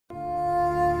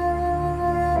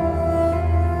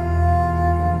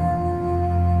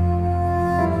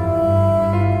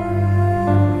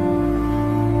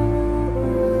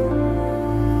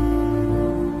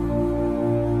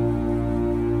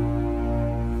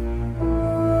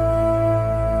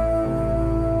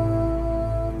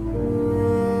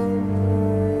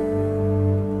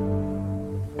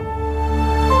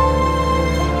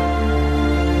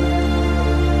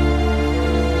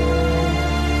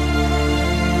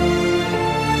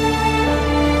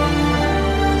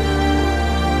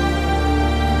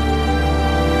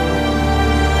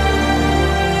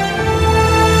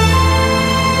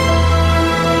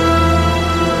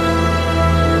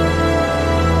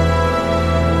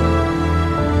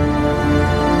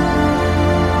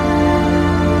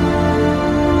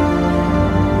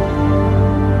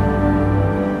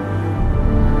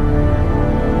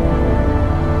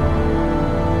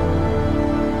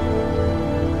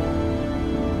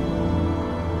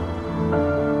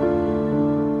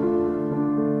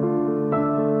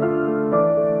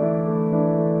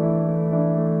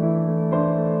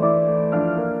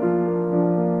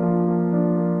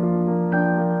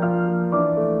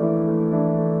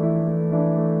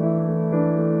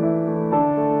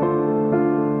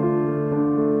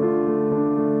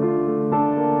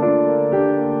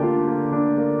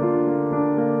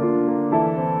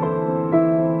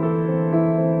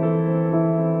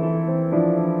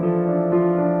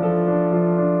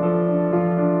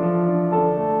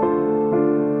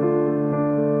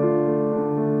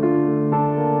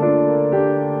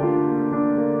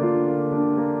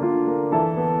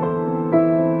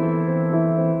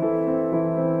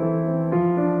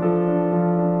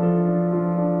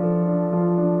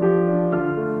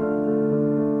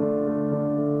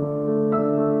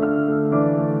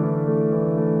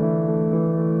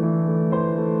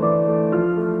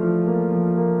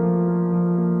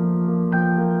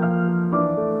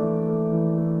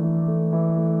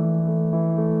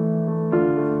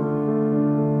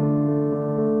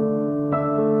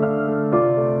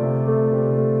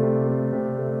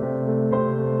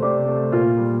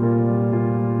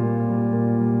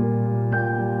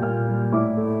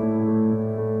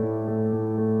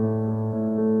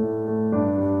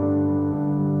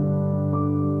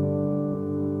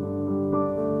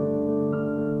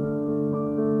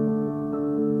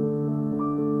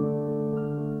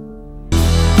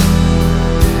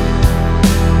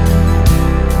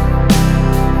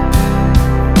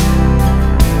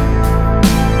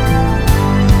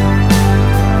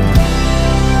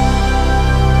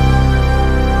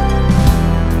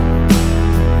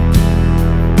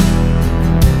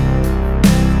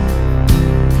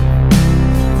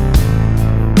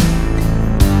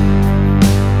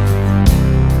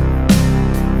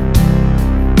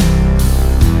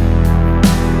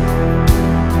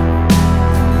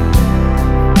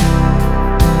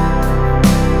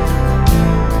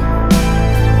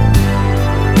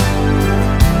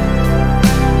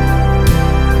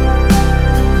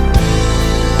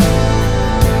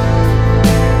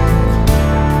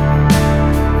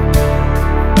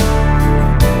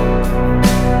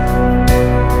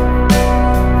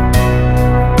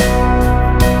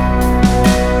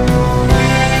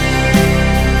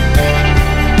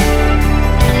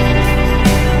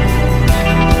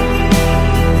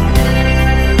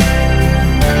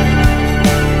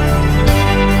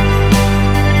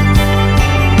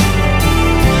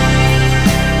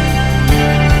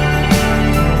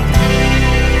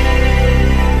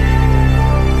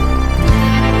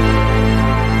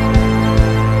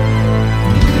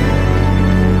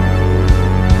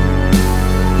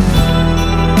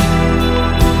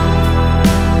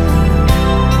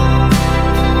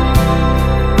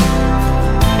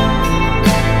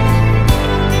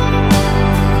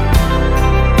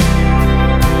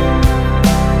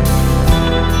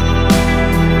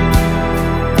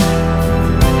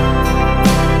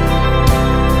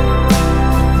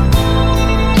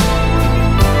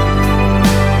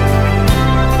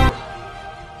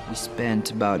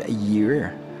spent about a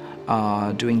year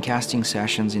doing casting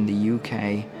sessions in the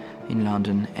UK, in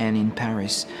London and in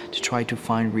Paris to try to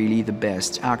find really the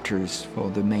best actors for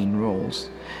the main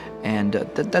roles. And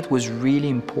that was really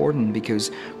important because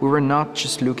we were not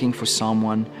just looking for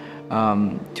someone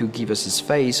to give us his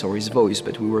face or his voice,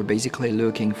 but we were basically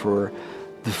looking for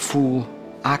the full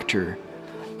actor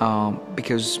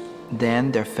because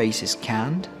then their face is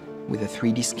scanned with a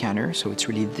 3D scanner, so it's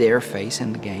really their face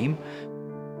in the game.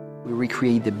 We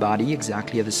recreate the body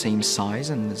exactly at the same size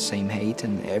and the same height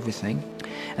and everything.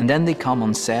 And then they come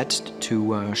on set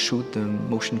to shoot the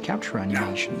motion capture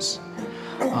animations.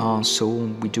 So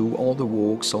we do all the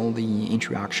walks, all the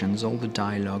interactions, all the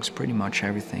dialogues, pretty much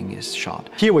everything is shot.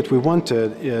 Here what we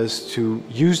wanted is to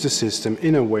use the system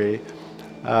in a way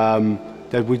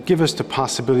that would give us the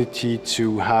possibility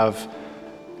to have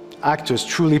actors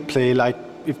truly play like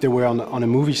if they were on a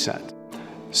movie set.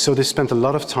 So they spent a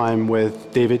lot of time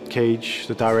with David Cage,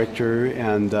 the director,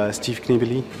 and Steve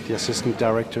Knebely, the assistant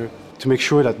director, to make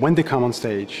sure that when they come on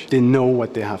stage, they know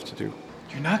what they have to do.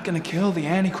 You're not gonna kill the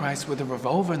Antichrist with a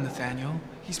revolver, Nathaniel.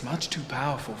 He's much too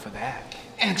powerful for that.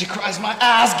 Antichrist, my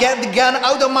ass! Get the gun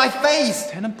out of my face!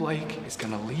 Lieutenant Blake is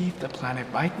gonna leave the planet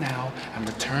right now and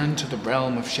return to the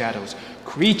realm of shadows.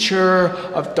 Creature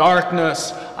of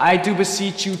darkness, I do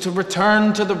beseech you to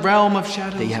return to the realm of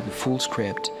shadows. They have a full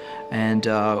script, and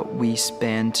we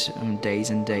spent days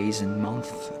and days and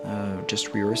months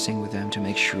just rehearsing with them to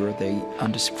make sure they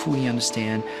fully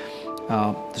understand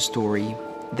the story,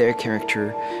 their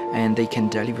character, and they can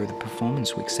deliver the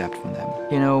performance we accept from them.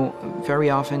 You know, very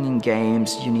often in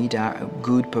games you need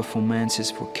good performances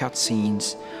for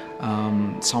cutscenes,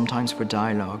 sometimes for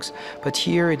dialogues, but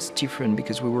here it's different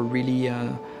because we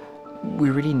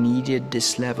really needed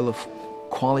this level of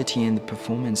quality in the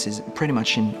performances pretty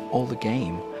much in all the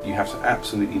game. You have to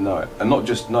absolutely know it, and not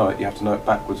just know it, you have to know it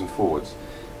backwards and forwards,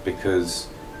 because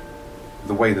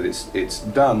the way that it's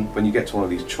done, when you get to one of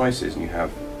these choices and you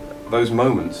have those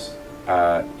moments,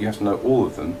 you have to know all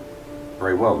of them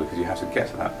very well, because you have to get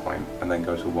to that point and then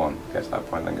go to one, get to that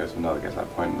point, then go to another, get to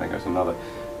that point, and then go to another,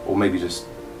 or maybe just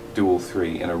do all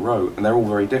three in a row, and they're all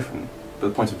very different, but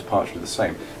the point of departure is the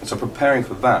same. And so preparing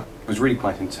for that was really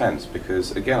quite intense,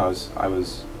 because again, I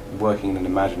was working in an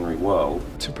imaginary world.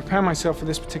 To prepare myself for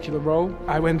this particular role,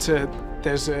 I went to,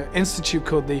 there's an institute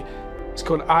called it's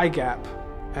called IGAP,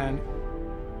 and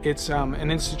it's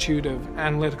an institute of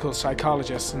analytical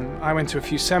psychologists, and I went to a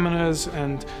few seminars,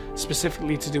 and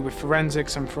specifically to do with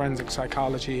forensics and forensic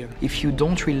psychology. If you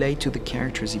don't relate to the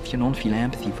characters, if you don't feel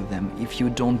empathy for them, if you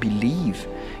don't believe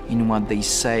in what they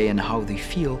say and how they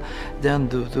feel, then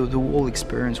the whole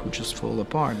experience would just fall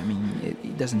apart. I mean,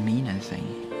 it doesn't mean anything.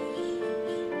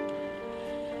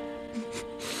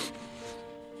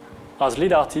 As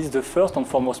lead artist, the first and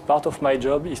foremost part of my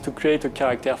job is to create a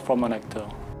character from an actor.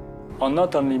 Or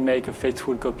not only make a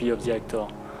faithful copy of the actor,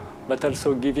 but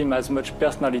also give him as much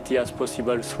personality as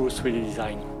possible through 3D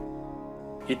design.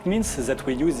 It means that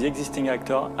we use the existing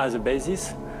actor as a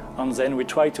basis, and then we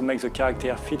try to make the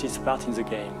character fit his part in the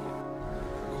game.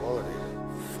 Quality,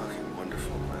 fucking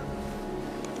wonderful,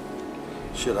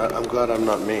 man. Shit, I'm glad I'm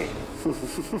not me.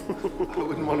 I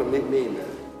wouldn't want to meet me, man.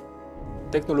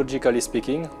 Technologically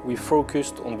speaking, we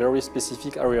focused on very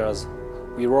specific areas.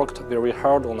 We worked very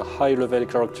hard on high-level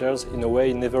characters in a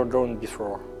way never done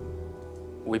before.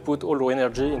 We put all our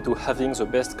energy into having the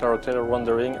best character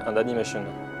rendering and animation.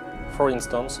 For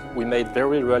instance, we made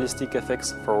very realistic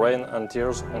effects for rain and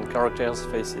tears on characters'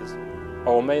 faces.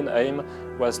 Our main aim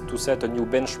was to set a new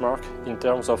benchmark in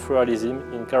terms of realism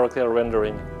in character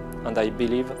rendering, and I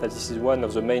believe that this is one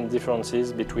of the main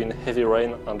differences between Heavy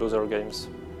Rain and other games.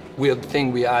 Weird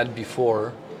thing we had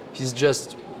before, he's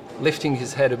just lifting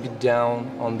his head a bit down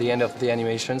on the end of the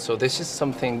animation, so this is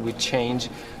something we change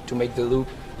to make the loop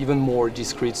even more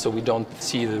discreet so we don't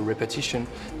see the repetition.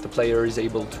 The player is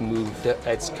able to move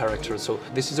its character, so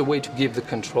this is a way to give the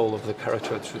control of the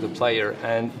character to the player,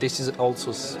 and this is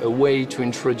also a way to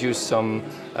introduce some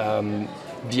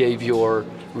behavior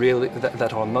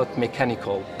that are not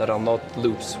mechanical, that are not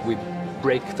loops. We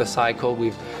break the cycle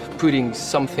with putting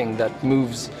something that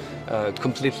moves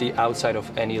completely outside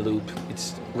of any loop.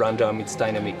 It's random, it's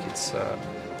dynamic, it's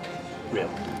real.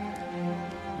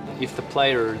 If the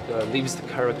player leaves the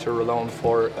character alone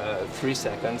for 3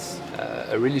 seconds,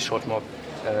 a really short mob,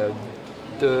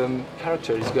 the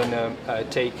character is gonna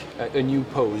take a new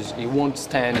pose. It won't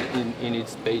stand in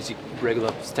its basic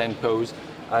regular stand pose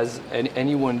as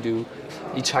anyone do.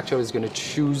 Each actor is gonna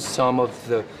choose some of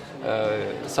the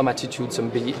some attitude, some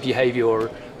behavior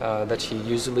that he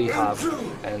usually have,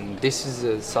 and this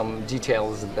is some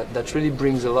details that really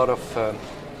brings a lot of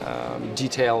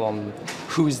detail on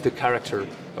who is the character,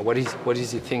 what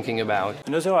is he thinking about.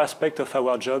 Another aspect of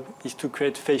our job is to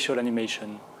create facial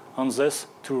animation, and thus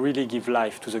to really give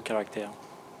life to the character.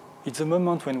 It's a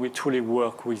moment when we truly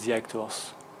work with the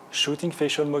actors, shooting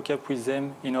facial mock-up with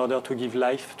them in order to give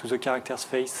life to the character's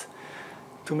face,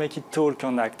 to make it talk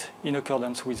and act in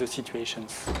accordance with the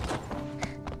situations.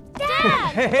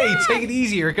 Dad! Hey, take it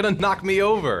easy, you're gonna knock me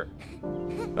over.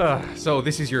 So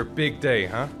this is your big day,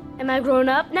 huh? Am I grown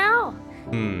up now?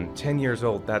 10 years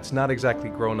old, that's not exactly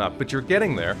grown up, but you're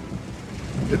getting there.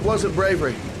 It wasn't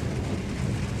bravery.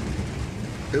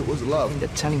 It was love.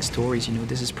 That telling stories, you know,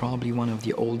 this is probably one of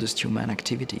the oldest human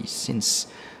activities since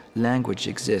language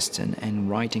exists and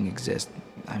writing exists.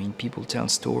 I mean, people tell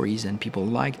stories and people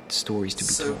like stories to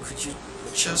be told. So could you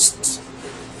just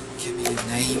give me a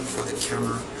name for the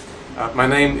camera? My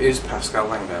name is Pascal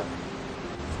Langdale.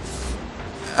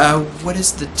 What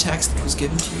is the text that was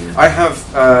given to you? I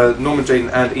have Norman,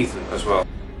 Jaden, and Ethan as well.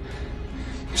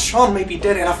 Sean may be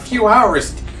dead in a few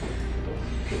hours.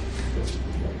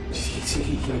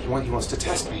 He wants to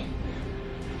test me.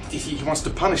 He wants to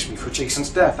punish me for Jason's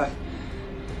death.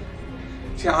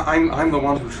 I'm the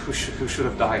one who should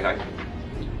have died.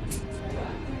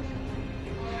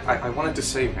 I wanted to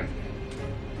save him.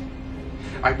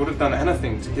 I would have done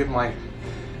anything to give my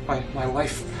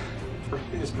life for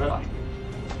his, but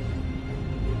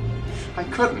I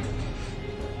couldn't.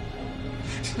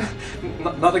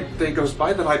 Not a day goes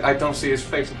by that I don't see his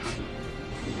face.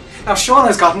 Now Sean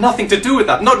has got nothing to do with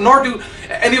that, nor do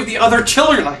any of the other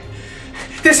children.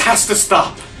 This has to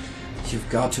stop. You've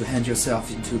got to hand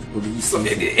yourself into the police.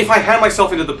 If I hand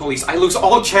myself into the police, I lose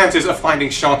all chances of finding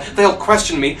Sean. They'll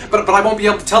question me, but I won't be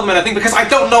able to tell them anything because I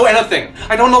don't know anything.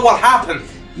 I don't know what happened.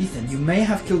 Ethan, you may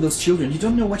have killed those children. You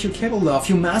don't know what you're capable of.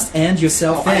 You must hand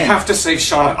yourself in. I have to save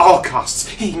Sean at all costs.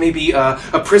 He may be a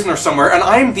prisoner somewhere, and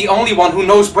I'm the only one who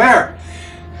knows where.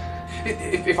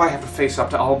 If I have to face up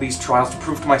to all these trials to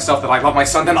prove to myself that I love my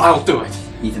son, then I'll do it.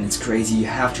 Ethan, it's crazy. You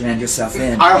have to hand yourself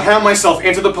in. I'll hand myself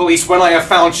into the police when I have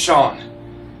found Sean.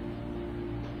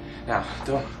 Now,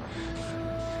 don't...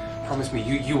 Promise me,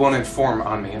 you won't inform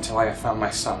on me until I have found my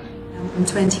son. I'm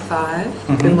 25.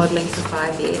 I've been modelling for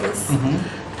 5 years.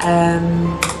 I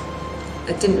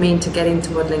didn't mean to get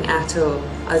into modelling at all.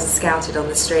 I was scouted on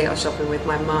the street. I was shopping with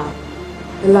my mum.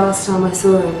 The last time I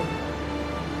saw him,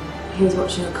 he was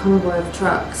watching a convoy of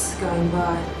trucks going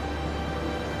by.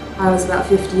 I was about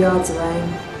 50 yards away,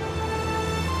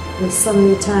 and he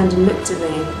suddenly turned and looked at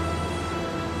me,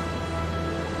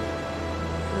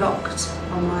 locked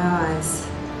on my eyes,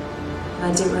 and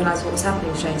I didn't realise what was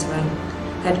happening straight away. I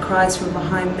heard cries from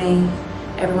behind me,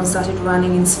 everyone started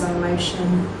running in slow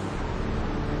motion.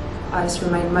 I just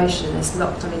remained motionless,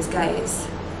 locked on his gaze.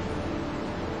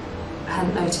 I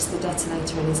hadn't noticed the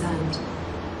detonator in his hand.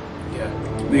 Yeah,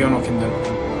 Leon Ockenden,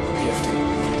 PFD.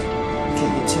 Can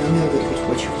you tell me a bit about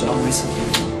what you've done recently?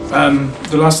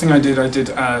 The last thing I did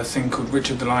a thing called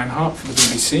Richard the Lionheart for the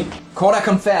BBC. Corda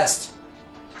confessed.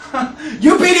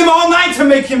 You beat him all night to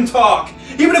make him talk!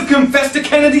 He would have confessed to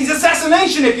Kennedy's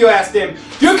assassination if you asked him!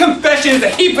 Your confession is a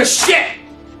heap of shit!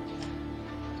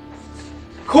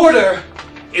 Corder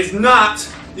is not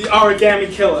the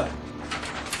origami killer.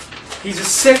 He's a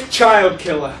sick child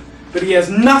killer, but he has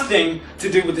nothing to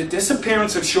do with the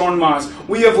disappearance of Sean Mars.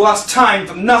 We have lost time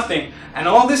for nothing, and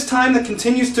all this time it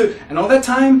continues to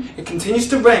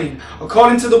rain.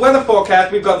 According to the weather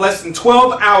forecast, we've got less than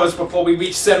 12 hours before we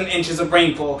reach 7 inches of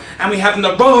rainfall, and we haven't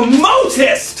the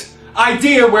remotest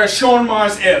idea where Sean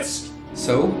Mars is.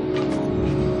 So,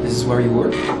 this is where you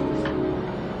work?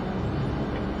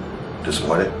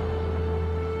 Disappointed?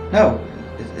 No,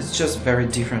 it's just very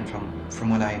different from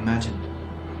what I imagined.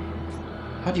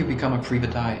 How do you become a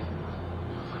private eye?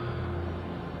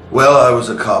 Well, I was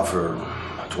a cop for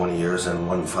 20 years, and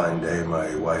one fine day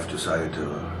my wife decided to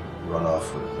run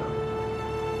off with,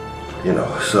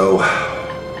 so...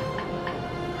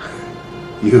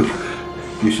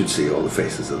 You should see all the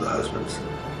faces of the husbands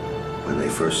when they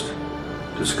first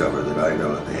discover that I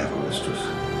know that they have a mistress.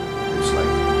 It's like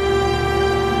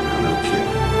a little kid.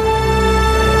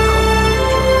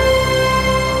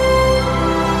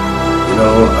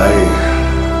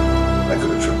 I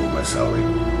could have tripled my salary.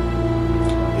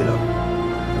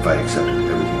 If I accepted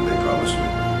everything they promised me,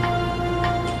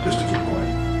 just to keep going.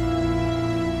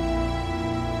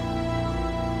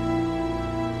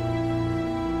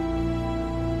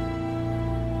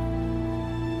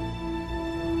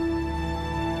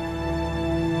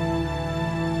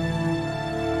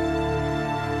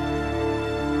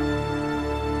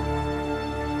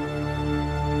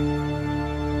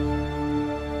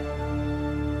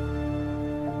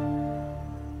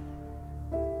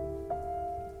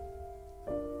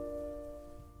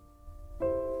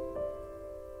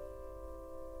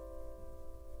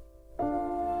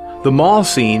 The mall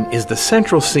scene is the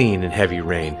central scene in Heavy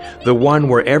Rain, the one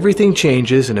where everything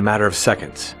changes in a matter of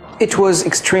seconds. It was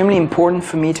extremely important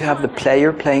for me to have the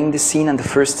player playing the scene and the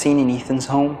first scene in Ethan's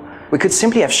home. We could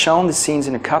simply have shown the scenes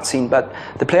in a cutscene, but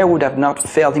the player would have not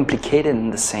felt implicated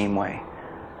in the same way.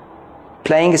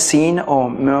 Playing a scene or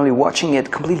merely watching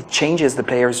it completely changes the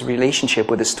player's relationship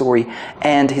with the story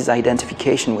and his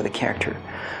identification with the character.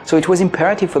 So it was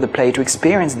imperative for the player to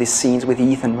experience these scenes with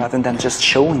Ethan rather than just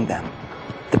showing them.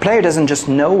 The player doesn't just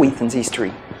know Ethan's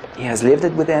history. He has lived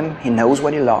it with him, he knows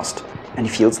what he lost, and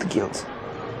he feels the guilt.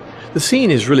 The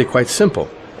scene is really quite simple.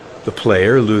 The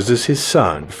player loses his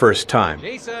son the first time,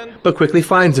 but quickly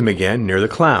finds him again near the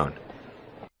clown.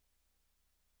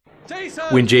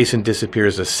 When Jason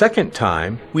disappears a second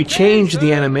time, we change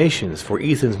the animations for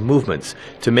Ethan's movements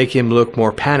to make him look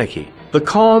more panicky. The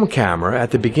calm camera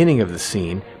at the beginning of the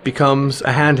scene becomes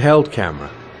a handheld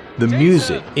camera. The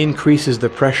music increases the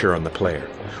pressure on the player.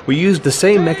 We used the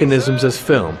same mechanisms as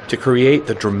film to create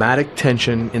the dramatic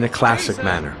tension in a classic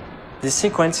manner. This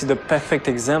sequence is the perfect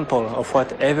example of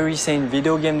what every sane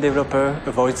video game developer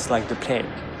avoids like the plague.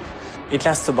 It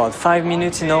lasts about 5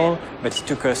 minutes in all, but it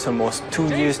took us almost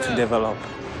 2 years to develop.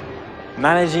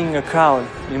 Managing a crowd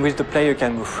in which the player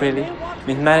can move freely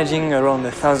means managing around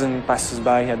 1,000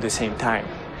 passers-by at the same time.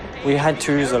 We had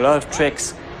to use a lot of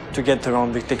tricks to get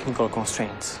around the technical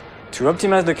constraints. To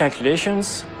optimize the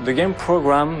calculations, the game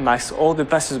program masks all the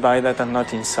passers-by that are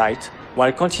not in sight,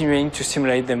 while continuing to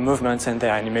simulate their movements and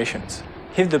their animations.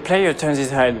 If the player turns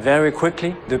his head very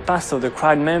quickly, the paths of the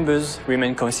crowd members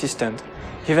remain consistent,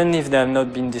 even if they have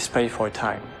not been displayed for a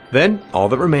time. Then, all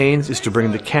that remains is to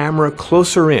bring the camera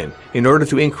closer in order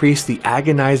to increase the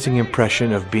agonizing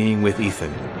impression of being with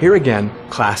Ethan. Here again,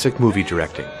 classic movie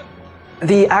directing.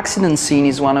 The accident scene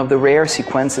is one of the rare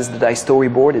sequences that I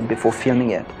storyboarded before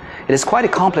filming it. It is quite a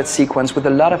complex sequence with a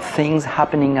lot of things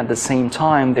happening at the same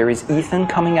time. There is Ethan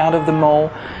coming out of the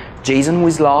mall, Jason who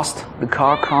is lost, the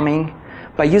car coming.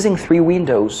 By using 3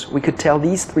 windows, we could tell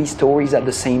these 3 stories at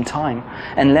the same time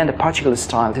and lend a particular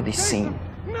style to this scene.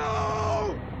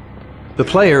 The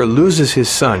player loses his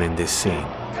son in this scene.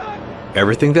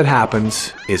 Everything that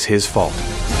happens is his fault.